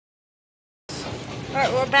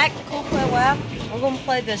Alright, we're back to Cool Play Wow. We're going to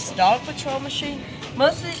play this dog patrol machine.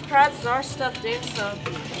 Most of these prizes are stuffed in, so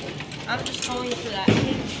I'm just going for that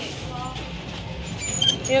pink claw.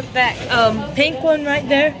 Yep, that pink one right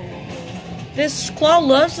there. This claw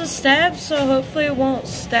loves to stab, so hopefully it won't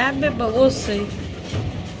stab it, but we'll see.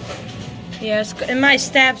 Yes, it might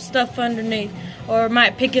stab stuff underneath, or it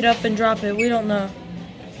might pick it up and drop it. We don't know.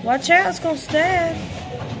 Watch out, it's going to stab.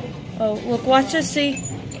 Oh, look, watch this, see?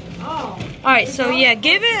 Oh. Alright, so yeah,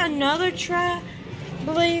 give it another try, I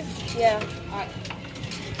believe. Yeah. Alright.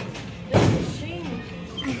 This machine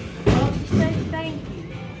loves to say thank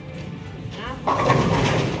you. And I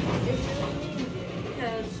hope it really means it,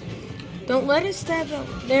 because don't let it stab up.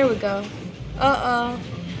 There we go.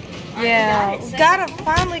 Yeah, we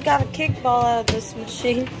finally got a kickball out of this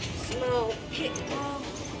machine. Small kickball.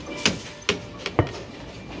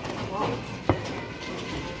 Wow.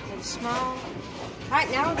 It's small. Alright,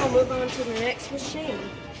 now we're going to move on to the next machine.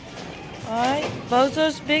 Alright,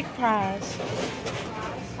 Bozo's Big Prize.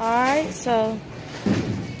 Alright, so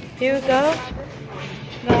here we go.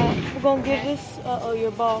 Now, we're going to give this,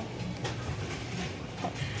 your ball.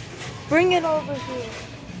 Bring it over here.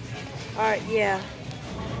 Alright, yeah.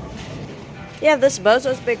 Yeah, this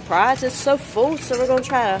Bozo's Big Prize is so full, so we're going to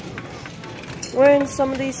try to win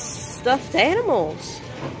some of these stuffed animals.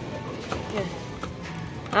 Yeah.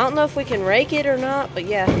 I don't know if we can rake it or not, but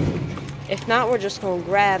yeah. If not, we're just going to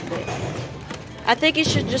grab it. I think you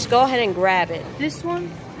should just go ahead and grab it. This one?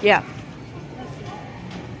 Yeah.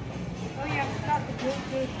 Oh, yeah, I forgot the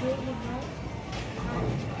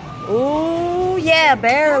good. Ooh, yeah,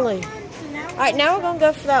 barely. Alright, now we're going to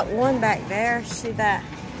go for that one back there. See that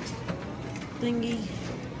thingy?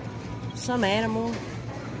 Some animal.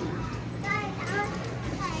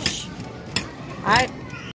 Alright.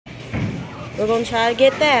 We're going to try to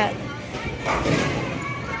get that.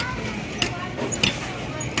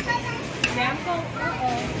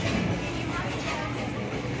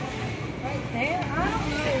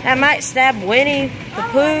 That might stab Winnie the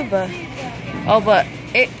Pooh, but but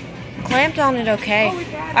it clamped on it okay.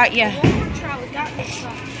 Alright, yeah.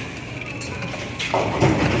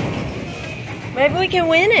 Maybe we can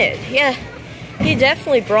win it. Yeah, he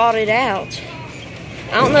definitely brought it out.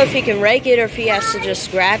 I don't know if he can rake it or if he has to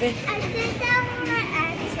just grab it.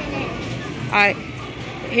 Alright,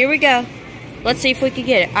 here we go. Let's see if we can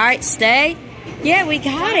get it. Alright, stay. Yeah, we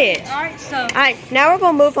got it. Alright, now we're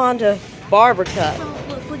going to move on to barber cut. So,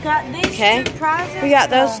 look, we got these two prizes. We got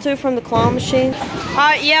those two from the claw machine.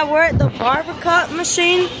 Alright, yeah, we're at the barber cut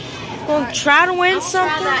machine. We're going to try to win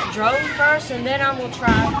something. I'll try that drone first, and then I'm going to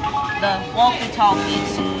try the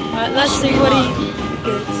walkie-talkies. Alright, let's see what he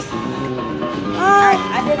gets.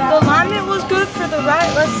 The alignment was good for the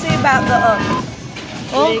right. Let's see about the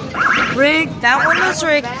rig. That one was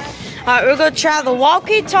rigged. Alright, we're going to try the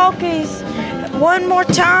walkie-talkies one more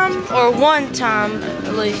time, or one time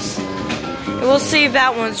at least. And we'll see if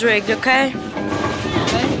that one's rigged, okay?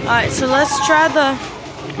 Alright, so let's try the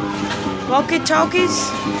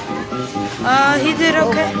walkie-talkies. He did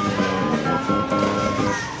okay.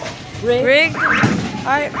 Rigged.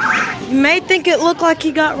 Alright. You may think it looked like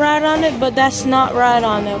he got right on it, but that's not right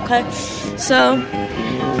on it, okay? So,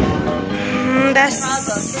 that's...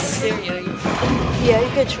 Yeah, you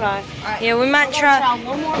could try. Right. Yeah, we might try.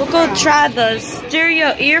 We'll go try the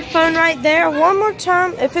stereo earphone right there one more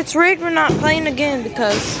time. If it's rigged, we're not playing again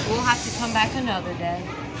because we'll have to come back another day.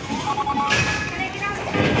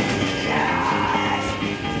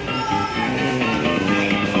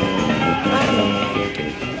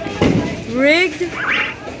 Rigged.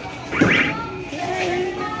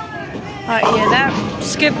 Alright, yeah, that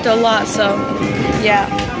skipped a lot, so yeah.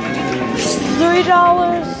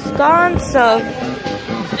 $3 gone, so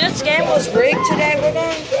this game was rigged today. We're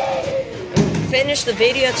gonna finish the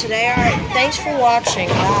video today. Alright, thanks for watching.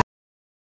 Bye.